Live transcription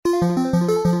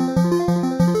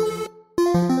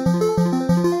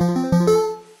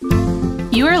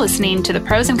listening to the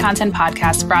Pros and Content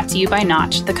podcast brought to you by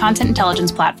Notch, the content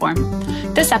intelligence platform.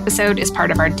 This episode is part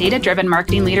of our Data-Driven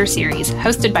Marketing Leader series,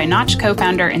 hosted by Notch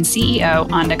co-founder and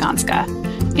CEO Anda Gonska.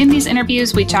 In these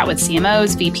interviews, we chat with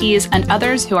CMOs, VPs, and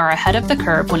others who are ahead of the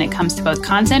curve when it comes to both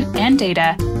content and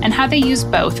data, and how they use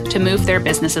both to move their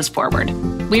businesses forward.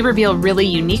 We reveal really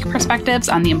unique perspectives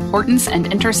on the importance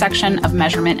and intersection of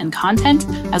measurement and content,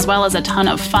 as well as a ton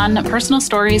of fun personal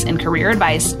stories and career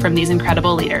advice from these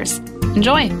incredible leaders.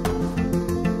 Enjoy!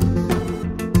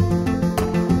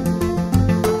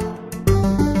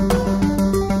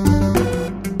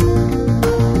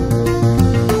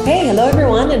 Hello,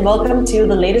 everyone, and welcome to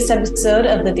the latest episode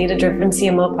of the Data-Driven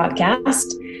CMO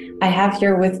podcast. I have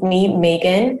here with me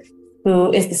Meagen,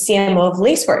 who is the CMO of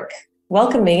Lacework.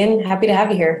 Welcome, Meagen. Happy to have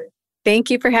you here. Thank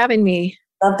you for having me.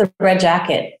 Love the red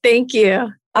jacket. Thank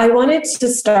you. I wanted to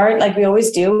start, like we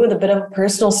always do, with a bit of a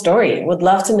personal story. Would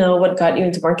love to know what got you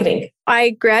into marketing.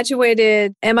 I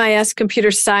graduated MIS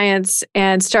computer science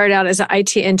and started out as an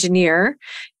IT engineer.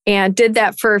 And did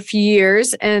that for a few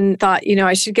years and thought,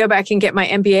 I should go back and get my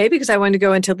MBA because I wanted to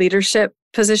go into leadership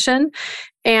position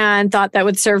and thought that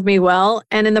would serve me well.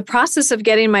 And in the process of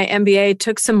getting my MBA,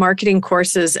 took some marketing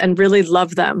courses and really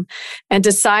loved them and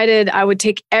decided I would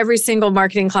take every single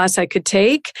marketing class I could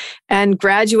take and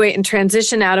graduate and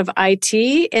transition out of IT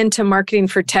into marketing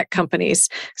for tech companies.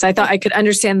 So I thought I could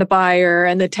understand the buyer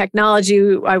and the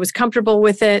technology. I was comfortable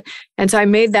with it. And so I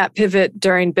made that pivot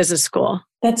during business school.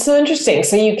 That's so interesting.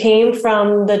 So you came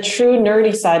from the true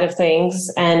nerdy side of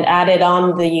things and added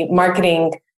on the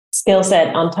marketing skill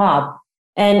set on top.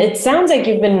 And it sounds like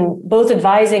you've been both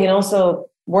advising and also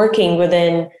working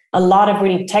within a lot of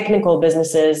really technical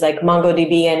businesses like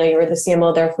MongoDB. I know you were the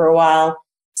CMO there for a while,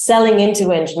 selling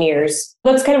into engineers.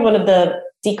 What's kind of one of the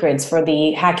secrets for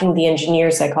the hacking the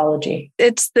engineer psychology?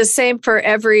 It's the same for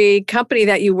every company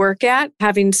that you work at.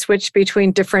 Having switched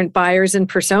between different buyers and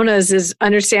personas is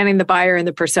understanding the buyer and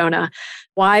the persona,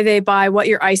 why they buy, what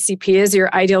your ICP is,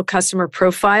 your ideal customer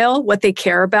profile, what they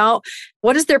care about,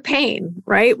 what is their pain,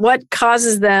 right? What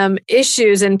causes them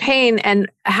issues and pain, and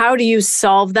how do you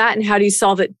solve that, and how do you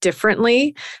solve it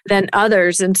differently than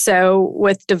others? And so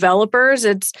with developers,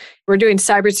 we're doing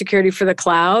cybersecurity for the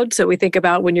cloud. So we think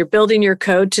about when you're building your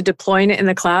code to deploying it in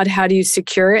the cloud, how do you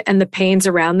secure it and the pains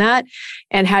around that?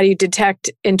 And how do you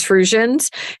detect intrusions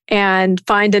and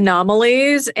find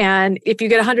anomalies? And if you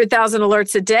get 100,000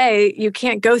 alerts a day, you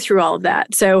can't go through all of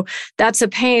that. So that's a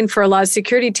pain for a lot of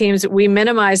security teams. We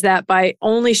minimize that by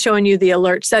only showing you the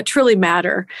alerts that truly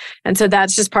matter. And so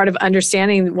that's just part of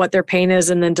understanding what their pain is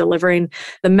and then delivering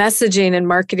the messaging and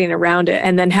marketing around it.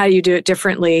 And then how you do it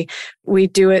differently. We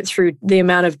do it through the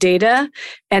amount of data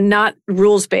and not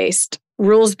rules-based.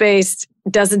 Rules-based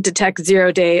doesn't detect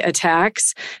zero-day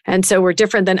attacks. And so we're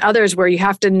different than others where you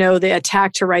have to know the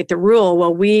attack to write the rule.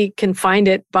 Well, we can find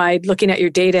it by looking at your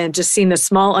data and just seeing a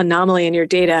small anomaly in your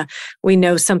data. We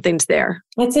know something's there.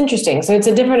 That's interesting. So it's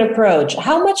a different approach.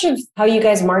 How much of how you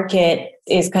guys market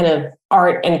is kind of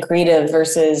art and creative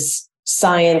versus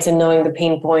science and knowing the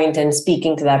pain point and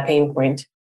speaking to that pain point?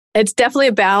 It's definitely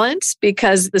a balance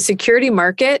because the security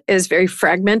market is very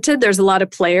fragmented. There's a lot of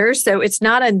players. So it's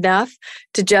not enough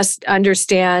to just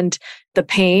understand the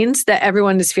pains that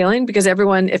everyone is feeling because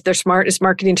everyone, if they're smart, is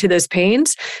marketing to those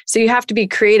pains. So you have to be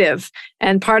creative.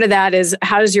 And part of that is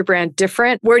how does your brand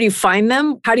different? Where do you find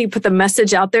them? How do you put the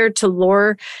message out there to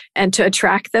lure and to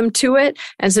attract them to it?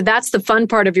 And so that's the fun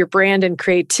part of your brand and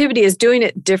creativity is doing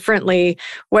it differently,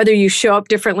 whether you show up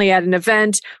differently at an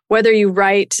event, whether you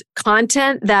write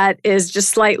content that is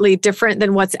just slightly different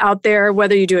than what's out there,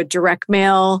 whether you do a direct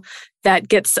mail that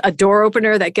gets a door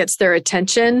opener, that gets their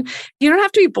attention. You don't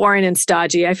have to be boring and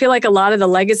stodgy. I feel like a lot of the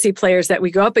legacy players that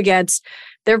we go up against,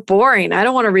 they're boring. I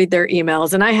don't want to read their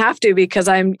emails and I have to because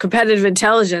I'm competitive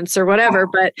intelligence or whatever,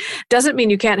 but doesn't mean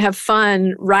you can't have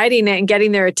fun writing it and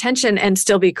getting their attention and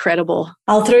still be credible.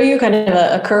 I'll throw you kind of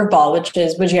a curveball, which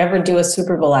is, would you ever do a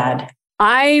Super Bowl ad?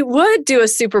 I would do a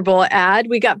Super Bowl ad.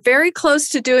 We got very close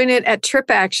to doing it at Trip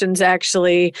Actions,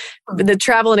 actually, the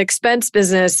travel and expense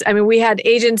business. I mean, we had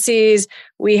agencies,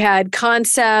 we had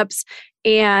concepts,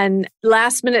 and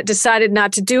last minute decided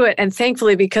not to do it. And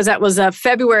thankfully, because that was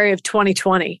February of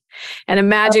 2020. And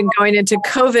imagine going into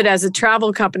COVID as a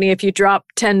travel company, if you drop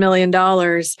 $10 million,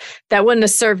 that wouldn't have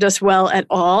served us well at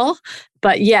all.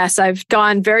 But yes, I've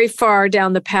gone very far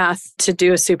down the path to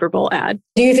do a Super Bowl ad.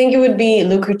 Do you think it would be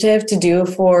lucrative to do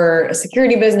for a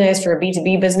security business, for a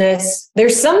B2B business?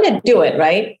 There's some that do it,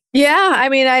 right? Yeah. I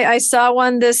mean, I saw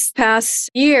one this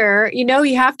past year.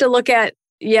 You have to look at,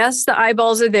 yes, the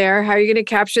eyeballs are there. How are you going to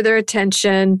capture their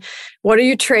attention? What are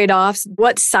your trade-offs?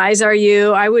 What size are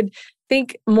you? I would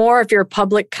think more if you're a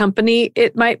public company,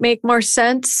 it might make more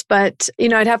sense. But,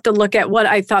 I'd have to look at what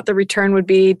I thought the return would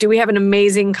be. Do we have an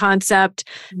amazing concept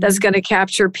that's going to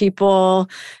capture people?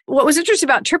 What was interesting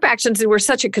about Trip Actions is we're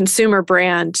such a consumer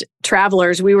brand,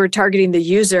 travelers. We were targeting the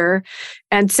user.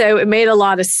 And so it made a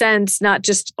lot of sense, not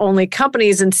just only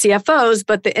companies and CFOs,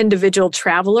 but the individual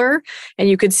traveler. And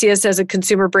you could see us as a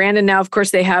consumer brand. And now, of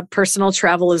course, they have personal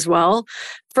travel as well.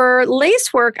 For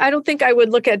Lacework, I don't think I would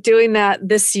look at doing that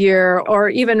this year or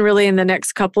even really in the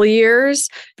next couple of years,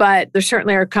 but there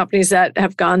certainly are companies that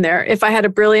have gone there. If I had a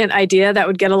brilliant idea that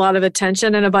would get a lot of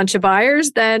attention and a bunch of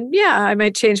buyers, then yeah, I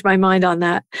might change my mind on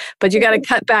that. But you got to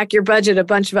cut back your budget a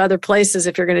bunch of other places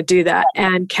if you're going to do that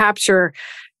and capture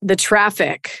the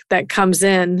traffic that comes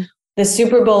in. The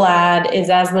Super Bowl ad is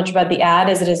as much about the ad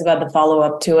as it is about the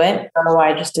follow-up to it.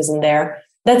 ROI just isn't there.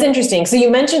 That's interesting. So you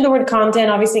mentioned the word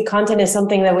content. Obviously, content is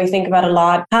something that we think about a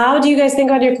lot. How do you guys think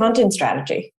about your content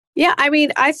strategy? Yeah,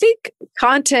 I think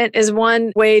content is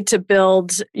one way to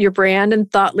build your brand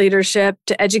and thought leadership,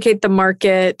 to educate the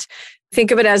market.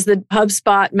 Think of it as the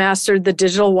HubSpot mastered the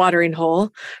digital watering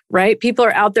hole, right? People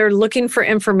are out there looking for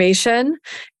information.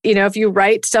 If you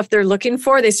write stuff they're looking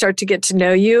for, they start to get to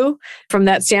know you. From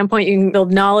that standpoint, you can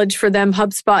build knowledge for them.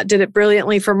 HubSpot did it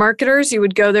brilliantly for marketers. You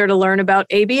would go there to learn about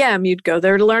ABM. You'd go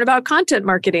there to learn about content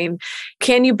marketing.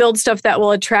 Can you build stuff that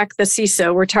will attract the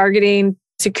CISO? We're targeting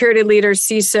security leaders,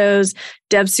 CISOs,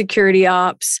 dev security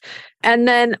ops. And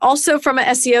then also from an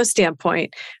SEO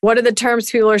standpoint, what are the terms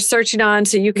people are searching on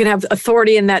so you can have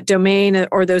authority in that domain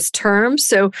or those terms?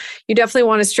 So you definitely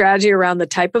want a strategy around the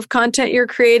type of content you're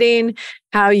creating,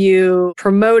 how you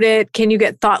promote it. Can you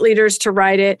get thought leaders to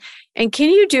write it? And can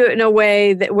you do it in a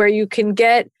way that where you can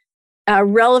get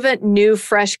relevant, new,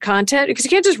 fresh content? Because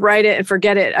you can't just write it and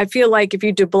forget it. I feel like if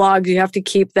you do blogs, you have to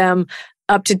keep them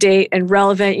up to date and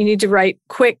relevant. You need to write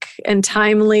quick and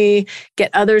timely,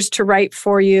 get others to write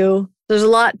for you. There's a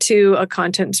lot to a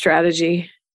content strategy.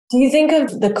 Do you think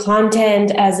of the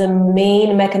content as a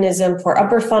main mechanism for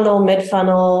upper funnel, mid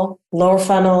funnel, lower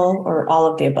funnel, or all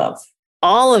of the above?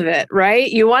 All of it,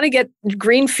 right? You want to get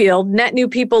greenfield, net new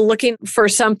people looking for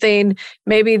something.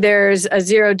 Maybe there's a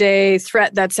 0-day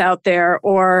threat that's out there,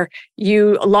 or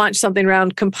you launch something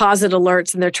around composite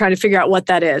alerts and they're trying to figure out what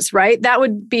that is, right? That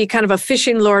would be kind of a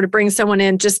fishing lure to bring someone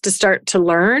in just to start to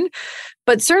learn.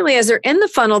 But certainly as they're in the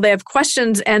funnel, they have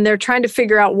questions and they're trying to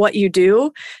figure out what you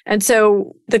do. And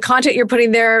so the content you're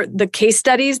putting there, the case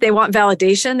studies, they want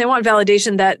validation. They want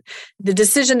validation that the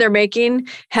decision they're making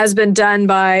has been done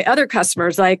by other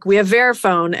customers. Like we have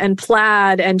Verifone and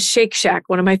Plaid and Shake Shack,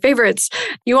 one of my favorites.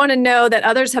 You want to know that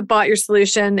others have bought your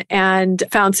solution and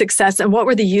found success and what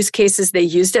were the use cases they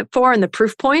used it for and the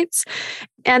proof points.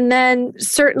 And then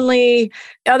certainly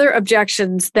other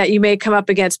objections that you may come up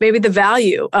against, maybe the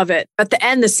value of it. At the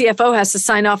end, the CFO has to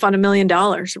sign off on $1 million,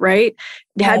 right?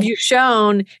 Yeah. Have you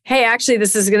shown, hey, actually,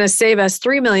 this is going to save us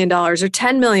 $3 million or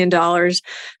 $10 million.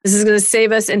 This is going to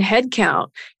save us in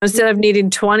headcount. Instead of needing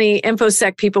 20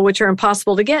 InfoSec people, which are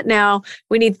impossible to get now,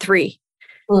 we need 3.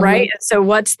 Mm-hmm. Right? So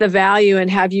what's the value, and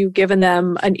have you given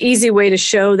them an easy way to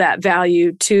show that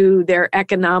value to their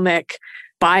economic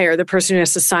buyer, the person who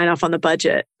has to sign off on the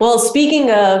budget? Well, speaking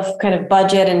of kind of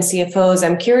budget and CFOs,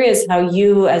 I'm curious how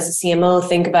you as a CMO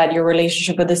think about your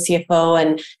relationship with the CFO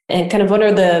and kind of what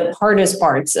are the hardest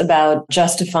parts about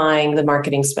justifying the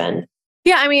marketing spend?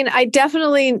 Yeah,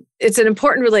 it's an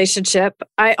important relationship.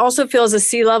 I also feel as a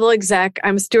C-level exec,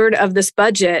 I'm a steward of this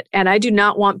budget and I do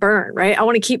not want burn, right? I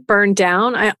want to keep burn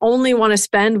down. I only want to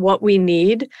spend what we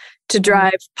need to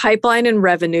drive pipeline and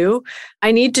revenue.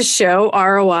 I need to show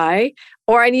ROI,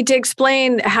 or I need to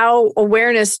explain how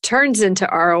awareness turns into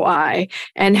ROI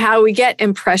and how we get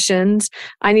impressions.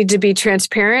 I need to be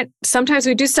transparent. Sometimes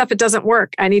we do stuff, it doesn't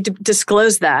work. I need to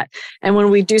disclose that. And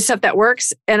when we do stuff that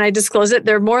works and I disclose it,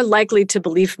 they're more likely to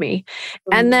believe me.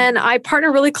 Mm-hmm. And then I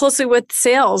partner really closely with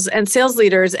sales and sales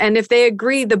leaders. And if they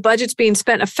agree the budget's being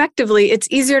spent effectively, it's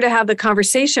easier to have the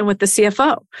conversation with the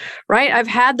CFO, right? I've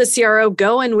had the CRO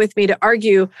go in with me to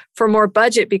argue for more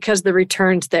budget because the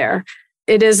return's there.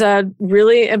 It is a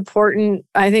really important,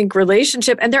 I think,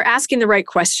 relationship, and they're asking the right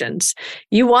questions.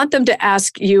 You want them to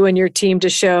ask you and your team to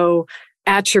show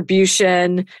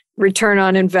attribution, return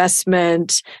on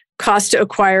investment, cost to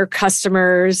acquire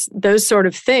customers, those sort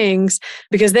of things,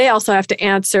 because they also have to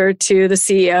answer to the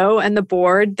CEO and the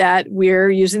board that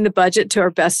we're using the budget to our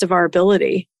best of our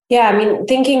ability. Yeah,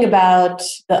 thinking about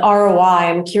the ROI,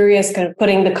 I'm curious, kind of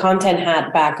putting the content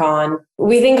hat back on.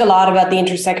 We think a lot about the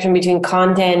intersection between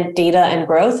content, data, and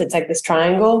growth. It's like this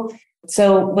triangle.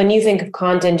 So when you think of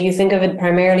content, do you think of it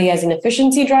primarily as an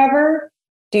efficiency driver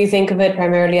Do you think of it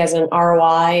primarily as an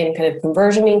ROI and kind of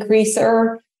conversion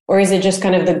increaser, or is it just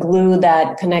kind of the glue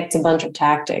that connects a bunch of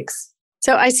tactics?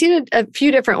 So I see it a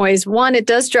few different ways. One, it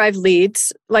does drive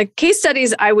leads. Like case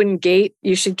studies, I wouldn't gate.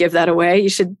 You should give that away. You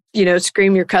should,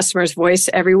 scream your customer's voice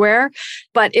everywhere.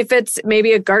 But if it's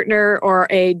maybe a Gartner or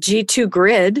a G2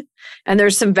 grid, and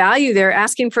there's some value there,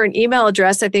 asking for an email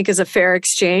address, I think, is a fair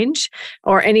exchange,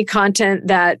 or any content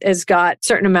that has got a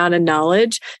certain amount of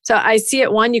knowledge. So I see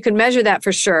it, one, you can measure that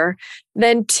for sure.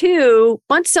 Then two,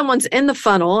 once someone's in the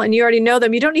funnel and you already know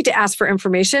them, you don't need to ask for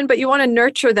information, but you want to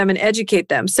nurture them and educate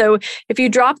them. So if you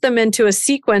drop them into a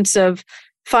sequence of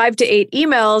 5 to 8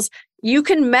 emails, you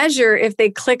can measure if they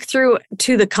click through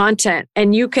to the content,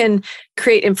 and you can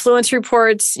create influence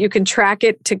reports. You can track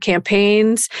it to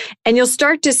campaigns, and you'll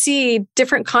start to see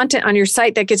different content on your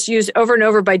site that gets used over and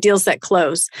over by deals that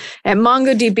close. At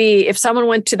MongoDB, if someone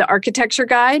went to the architecture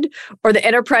guide or the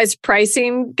enterprise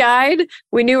pricing guide,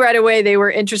 we knew right away they were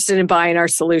interested in buying our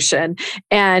solution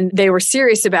and they were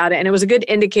serious about it. And it was a good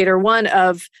indicator, one,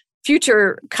 of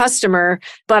future customer,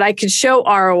 but I could show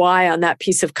ROI on that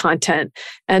piece of content.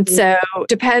 And so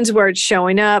depends where it's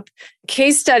showing up.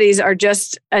 Case studies are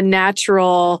just a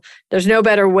natural, there's no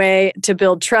better way to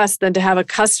build trust than to have a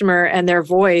customer and their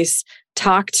voice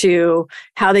talk to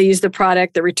how they use the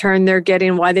product, the return they're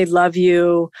getting, why they love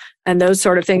you, and those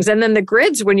sort of things. And then the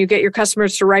grids, when you get your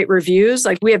customers to write reviews,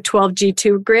 like we have 12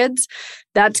 G2 grids,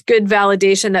 that's good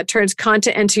validation that turns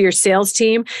content into your sales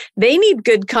team. They need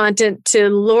good content to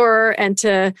lure and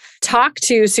to talk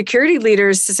to security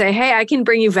leaders to say, hey, I can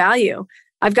bring you value.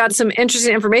 I've got some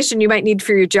interesting information you might need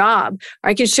for your job. Or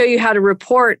I can show you how to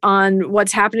report on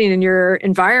what's happening in your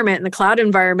environment, in the cloud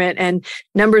environment, and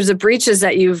numbers of breaches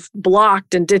that you've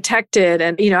blocked and detected.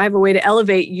 And, I have a way to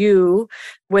elevate you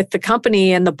with the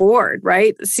company and the board,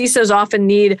 right? CISOs often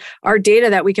need our data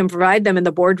that we can provide them in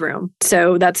the boardroom.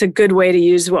 So that's a good way to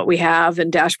use what we have in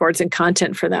dashboards and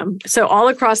content for them. So all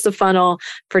across the funnel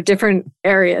for different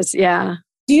areas. Yeah.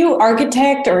 Do you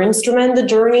architect or instrument the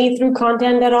journey through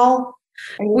content at all?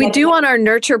 We do on our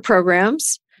nurture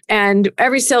programs, and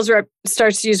every sales rep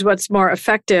starts to use what's more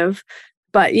effective.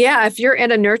 But yeah, if you're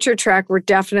in a nurture track, we're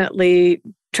definitely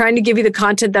trying to give you the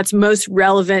content that's most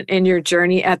relevant in your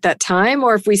journey at that time.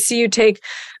 Or if we see you take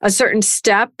a certain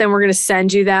step, then we're going to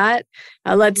send you that.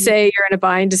 Let's say you're in a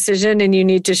buying decision and you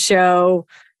need to show,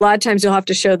 a lot of times you'll have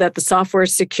to show that the software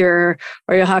is secure,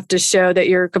 or you'll have to show that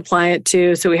you're compliant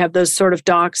too. So we have those sort of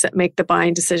docs that make the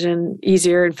buying decision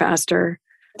easier and faster.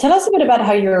 Tell us a bit about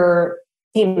how your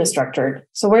team is structured.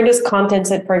 So where does content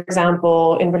sit, for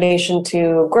example, in relation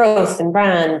to growth and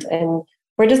brand? And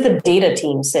where does the data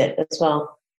team sit as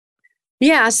well?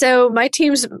 Yeah, so my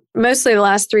teams, mostly the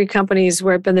last 3 companies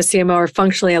where I've been the CMO, are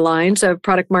functionally aligned. So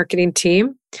product marketing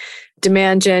team,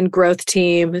 demand gen growth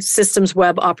team, systems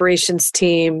web operations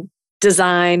team,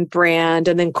 design, brand,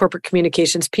 and then corporate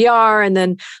communications, PR, and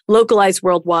then localized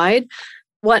worldwide.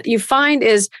 What you find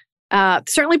is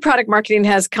certainly product marketing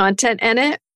has content in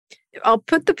it. I'll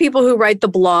put the people who write the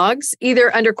blogs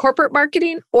either under corporate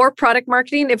marketing or product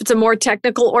marketing. If it's a more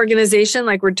technical organization,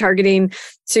 like we're targeting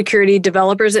security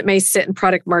developers, it may sit in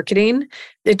product marketing.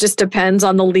 It just depends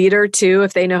on the leader too,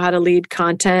 if they know how to lead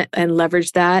content and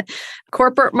leverage that.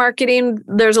 Corporate marketing,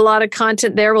 there's a lot of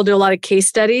content there. We'll do a lot of case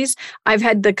studies. I've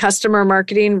had the customer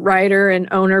marketing writer and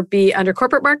owner be under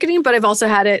corporate marketing, but I've also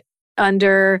had it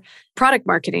under product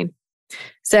marketing.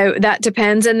 So that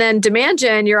depends. And then demand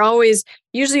gen,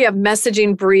 usually have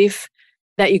messaging brief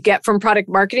that you get from product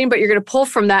marketing, but you're going to pull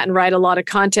from that and write a lot of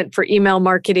content for email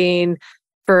marketing,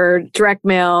 for direct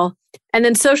mail. And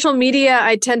then social media,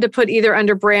 I tend to put either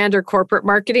under brand or corporate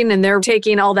marketing, and they're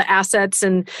taking all the assets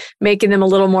and making them a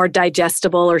little more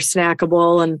digestible or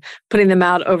snackable and putting them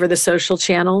out over the social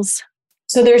channels.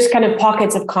 So there's kind of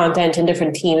pockets of content in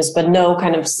different teams, but no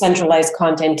kind of centralized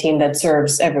content team that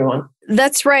serves everyone.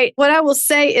 That's right. What I will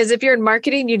say is if you're in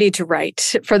marketing, you need to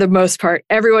write for the most part.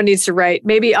 Everyone needs to write.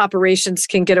 Maybe operations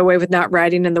can get away with not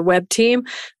writing in the web team,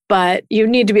 but you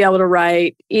need to be able to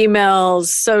write emails,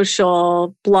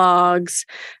 social, blogs.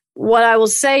 What I will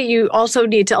say, you also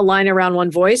need to align around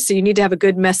one voice. So you need to have a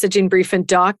good messaging brief and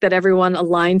doc that everyone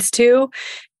aligns to.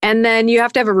 And then you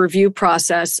have to have a review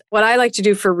process. What I like to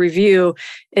do for review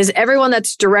is everyone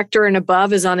that's director and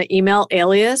above is on an email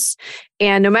alias.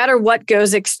 And no matter what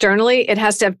goes externally, it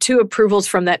has to have 2 approvals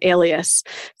from that alias.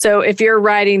 So if you're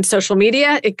writing social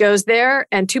media, it goes there,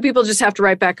 and 2 people just have to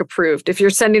write back approved. If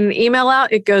you're sending an email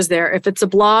out, it goes there. If it's a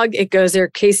blog, it goes there,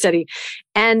 case study.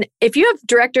 And if you have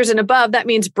directors and above, that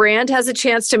means brand has a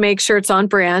chance to make sure it's on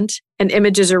brand and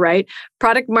images are right.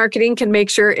 Product marketing can make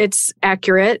sure it's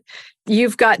accurate.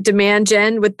 You've got demand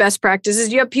gen with best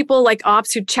practices. You have people like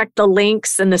ops who check the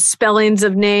links and the spellings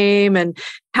of name and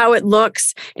how it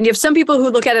looks. And you have some people who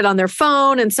look at it on their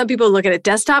phone and some people who look at it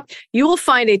desktop. You will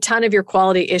find a ton of your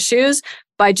quality issues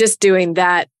by just doing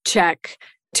that check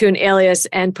to an alias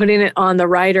and putting it on the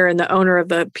writer and the owner of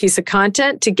the piece of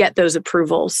content to get those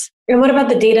approvals. And what about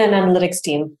the data and analytics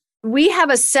team? We have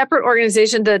a separate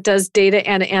organization that does data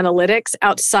and analytics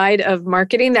outside of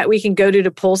marketing that we can go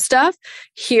to pull stuff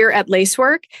here at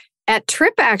Lacework. At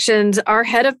Trip Actions, our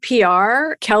head of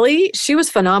PR, Kelly, she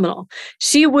was phenomenal.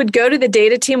 She would go to the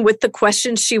data team with the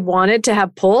questions she wanted to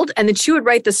have pulled, and then she would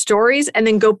write the stories and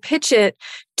then go pitch it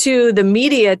to the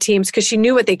media teams because she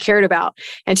knew what they cared about.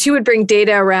 And she would bring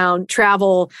data around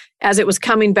travel as it was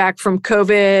coming back from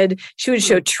COVID. She would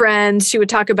show trends. She would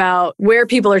talk about where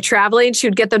people are traveling. She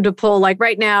would get them to pull, like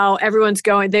right now, everyone's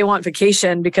going, they want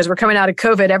vacation because we're coming out of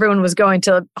COVID. Everyone was going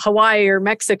to Hawaii or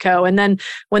Mexico. And then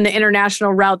when the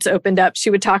international routes opened up, she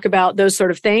would talk about those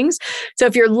sort of things. So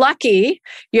if you're lucky,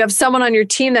 you have someone on your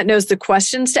team that knows the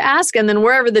questions to ask. And then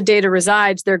wherever the data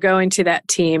resides, they're going to that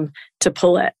team to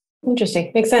pull it.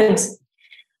 Interesting. Makes sense.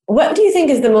 What do you think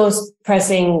is the most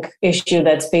pressing issue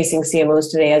that's facing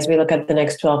CMOs today as we look at the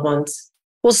next 12 months?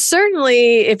 Well,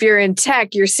 certainly if you're in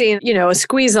tech, you're seeing, a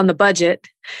squeeze on the budget,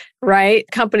 right?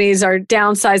 Companies are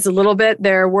downsized a little bit.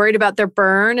 They're worried about their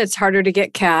burn. It's harder to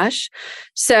get cash.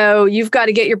 So you've got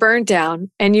to get your burn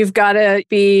down and you've got to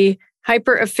be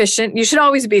hyper efficient. You should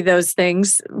always be those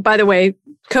things. By the way,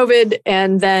 COVID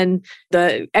and then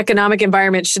the economic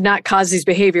environment should not cause these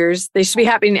behaviors. They should be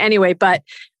happening anyway, but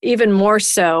even more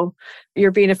so, you're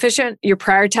being efficient, you're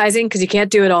prioritizing because you can't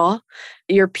do it all.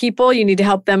 Your people, you need to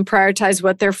help them prioritize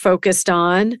what they're focused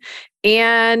on.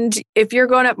 And if you're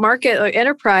going up market or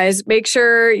enterprise, make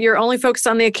sure you're only focused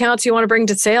on the accounts you want to bring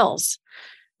to sales.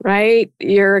 Right?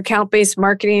 Your account-based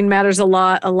marketing matters a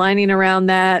lot, aligning around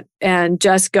that and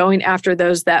just going after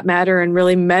those that matter and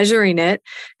really measuring it.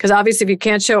 Because obviously, if you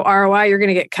can't show ROI, you're going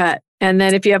to get cut. And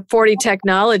then if you have 40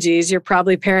 technologies, you're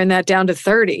probably paring that down to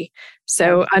 30.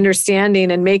 So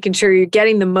understanding and making sure you're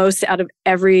getting the most out of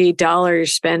every dollar you're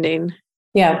spending.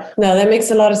 Yeah, no, that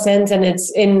makes a lot of sense. And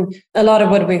it's in a lot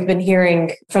of what we've been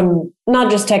hearing from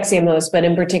not just tech CMOs, but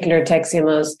in particular tech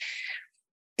CMOs.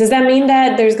 Does that mean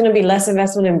that there's going to be less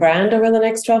investment in brand over the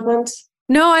next 12 months?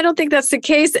 No, I don't think that's the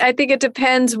case. I think it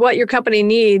depends what your company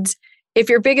needs. If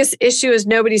your biggest issue is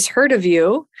nobody's heard of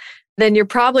you, then you're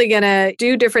probably going to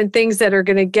do different things that are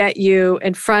going to get you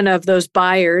in front of those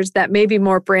buyers that may be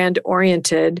more brand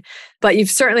oriented, but you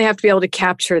certainly have to be able to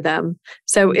capture them.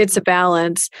 So it's a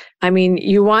balance. I mean,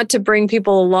 you want to bring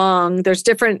people along. There's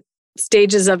different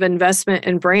stages of investment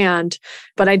in brand,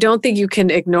 but I don't think you can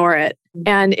ignore it.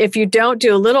 And if you don't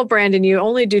do a little brand and you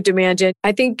only do demand gen,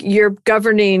 I think you're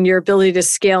governing your ability to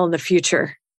scale in the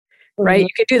future, right? You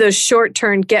can do those short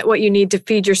term, get what you need to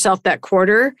feed yourself that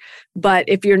quarter. But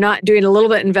if you're not doing a little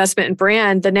bit investment in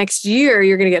brand, the next year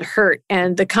you're going to get hurt.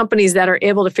 And the companies that are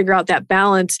able to figure out that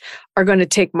balance are going to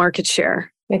take market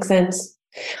share. Makes sense.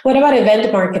 What about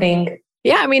event marketing?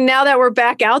 Yeah, I mean, now that we're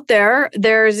back out there,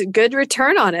 there's good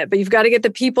return on it, but you've got to get the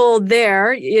people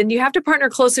there and you have to partner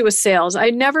closely with sales.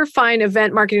 I never find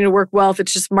event marketing to work well if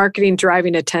it's just marketing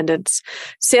driving attendance.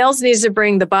 Sales needs to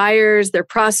bring the buyers, their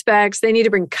prospects, they need to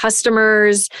bring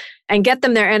customers and get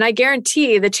them there. And I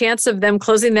guarantee the chance of them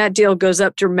closing that deal goes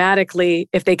up dramatically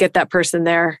if they get that person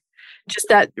there. Just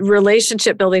that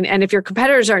relationship building. And if your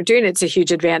competitors aren't doing it, it's a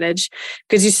huge advantage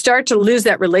because you start to lose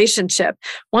that relationship.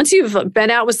 Once you've been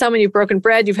out with someone, you've broken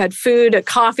bread, you've had food, a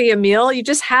coffee, a meal, you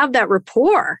just have that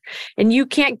rapport and you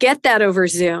can't get that over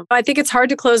Zoom. I think it's hard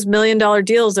to close $1 million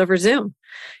deals over Zoom.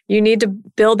 You need to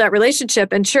build that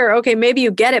relationship. And sure, okay, maybe you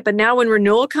get it. But now when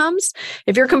renewal comes,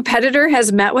 if your competitor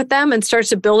has met with them and starts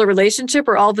to build a relationship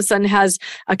or all of a sudden has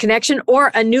a connection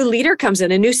or a new leader comes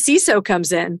in, a new CISO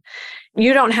comes in,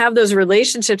 you don't have those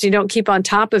relationships, you don't keep on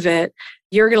top of it,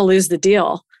 you're going to lose the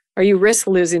deal or you risk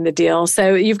losing the deal.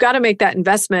 So you've got to make that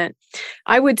investment.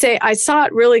 I would say I saw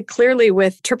it really clearly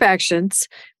with Trip Actions.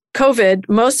 COVID,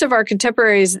 most of our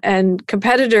contemporaries and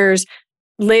competitors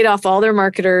laid off all their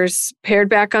marketers, pared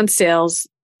back on sales,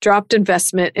 dropped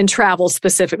investment in travel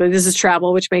specifically. This is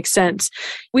travel, which makes sense.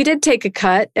 We did take a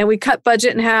cut and we cut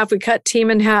budget in half, we cut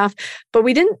team in half, but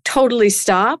we didn't totally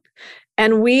stop.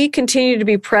 And we continued to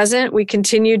be present. We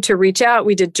continued to reach out.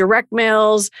 We did direct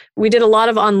mails. We did a lot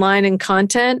of online and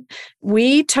content.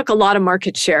 We took a lot of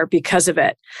market share because of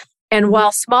it. And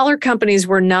while smaller companies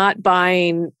were not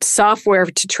buying software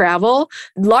to travel,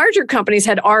 larger companies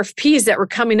had RFPs that were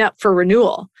coming up for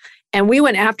renewal. And we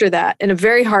went after that in a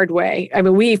very hard way. I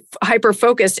mean, we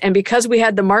hyper-focused. And because we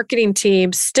had the marketing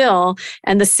team still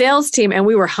and the sales team, and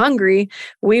we were hungry,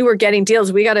 we were getting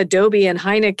deals. We got Adobe and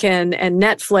Heineken and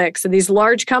Netflix and these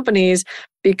large companies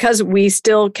because we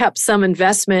still kept some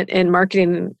investment in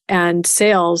marketing and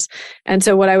sales. And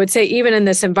so what I would say, even in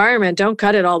this environment, don't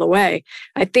cut it all the way.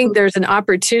 I think there's an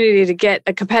opportunity to get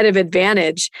a competitive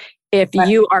advantage if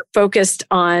you are focused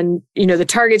on, the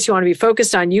targets you want to be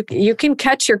focused on. You can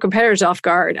catch your competitors off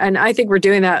guard. And I think we're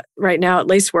doing that right now at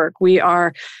Lacework. We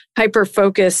are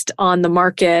hyper-focused on the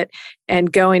market and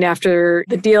going after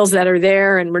the deals that are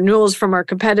there and renewals from our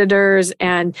competitors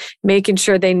and making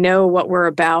sure they know what we're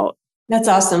about. That's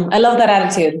awesome. I love that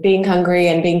attitude, being hungry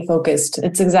and being focused.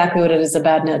 It's exactly what it is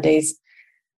about nowadays.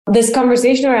 This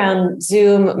conversation around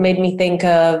Zoom made me think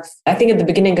of, I think at the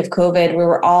beginning of COVID, we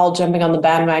were all jumping on the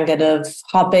bandwagon of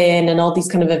Hopin and all these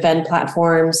kind of event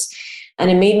platforms. And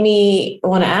it made me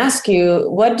want to ask you,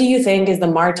 what do you think is the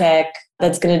MarTech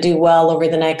that's going to do well over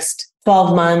the next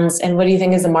 12 months? And what do you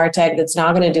think is the MarTech that's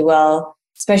not going to do well,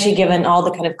 especially given all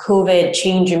the kind of COVID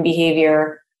change in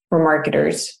behavior for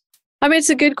marketers? I mean, it's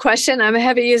a good question. I'm a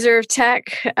heavy user of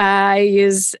tech.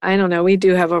 We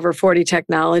do have over 40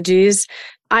 technologies.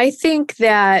 I think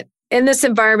that in this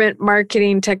environment,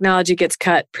 marketing technology gets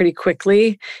cut pretty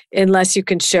quickly unless you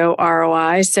can show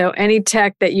ROI. So any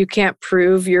tech that you can't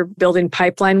prove you're building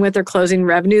pipeline with or closing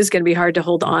revenue is going to be hard to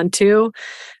hold on to.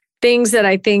 Things that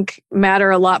I think matter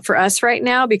a lot for us right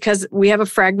now, because we have a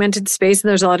fragmented space and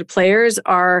there's a lot of players,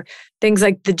 are things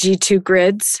like the G2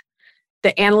 grids,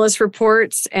 the analyst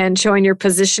reports, and showing your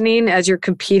positioning as you're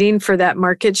competing for that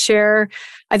market share.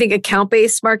 I think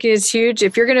account-based marketing is huge.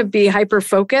 If you're going to be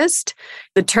hyper-focused,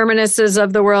 the Terminuses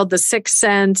of the world, the 6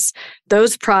 Sense,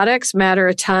 those products matter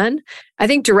a ton. I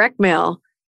think direct mail,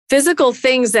 physical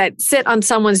things that sit on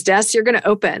someone's desk, you're going to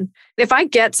open. If I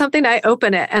get something, I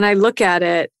open it and I look at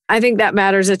it. I think that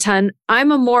matters a ton.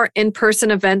 I'm a more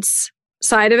in-person events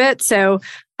side of it. So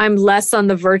I'm less on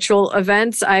the virtual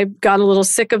events. I got a little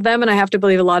sick of them, and I have to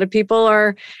believe a lot of people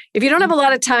are. If you don't have a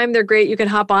lot of time, they're great. You can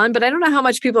hop on, but I don't know how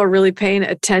much people are really paying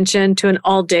attention to an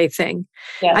all-day thing.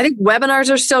 Yeah. I think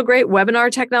webinars are still great.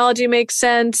 Webinar technology makes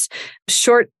sense.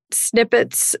 Short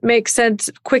snippets make sense.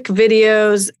 Quick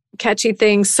videos, catchy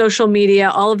things, social media,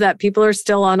 all of that. People are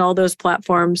still on all those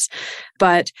platforms.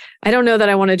 But I don't know that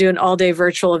I want to do an all-day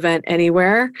virtual event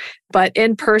anywhere. But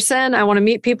in person, I want to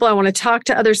meet people. I want to talk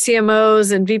to other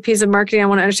CMOs and VPs of marketing. I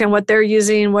want to understand what they're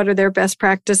using, what are their best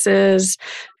practices.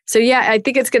 So yeah, I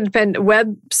think it's going to depend.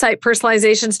 Website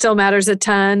personalization still matters a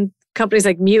ton. Companies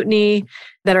like Mutiny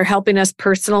that are helping us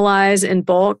personalize in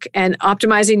bulk and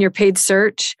optimizing your paid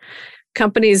search.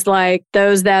 Companies like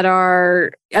those that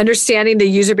are understanding the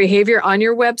user behavior on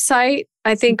your website,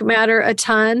 I think matter a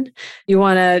ton. You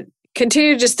want to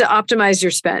continue just to optimize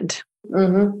your spend.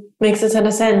 Mm-hmm. Makes a ton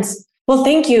of sense. Well,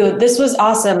 thank you. This was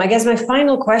awesome. I guess my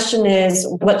final question is,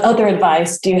 what other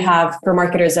advice do you have for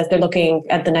marketers as they're looking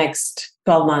at the next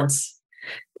 12 months?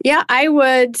 Yeah, I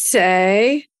would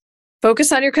say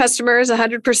focus on your customers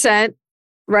 100%.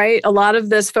 Right? A lot of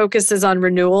this focus is on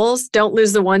renewals. Don't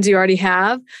lose the ones you already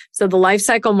have. So the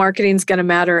lifecycle marketing is going to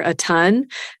matter a ton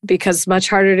because it's much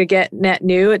harder to get net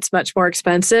new. It's much more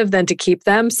expensive than to keep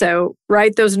them. So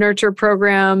write those nurture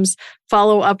programs,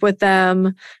 follow up with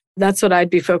them. That's what I'd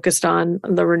be focused on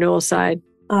the renewal side.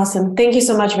 Awesome. Thank you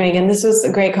so much, Meagen. This was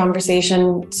a great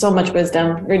conversation. So much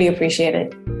wisdom. Really appreciate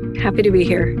it. Happy to be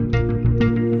here.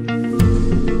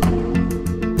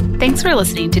 Thanks for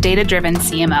listening to Data Driven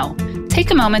CMO. Take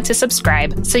a moment to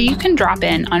subscribe so you can drop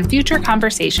in on future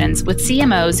conversations with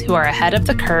CMOs who are ahead of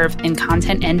the curve in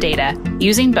content and data,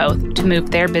 using both to move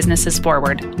their businesses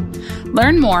forward.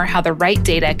 Learn more how the right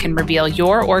data can reveal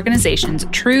your organization's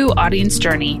true audience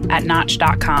journey at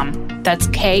Notch.com. That's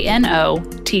KNOTCH.com.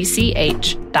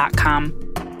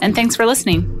 And thanks for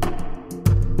listening.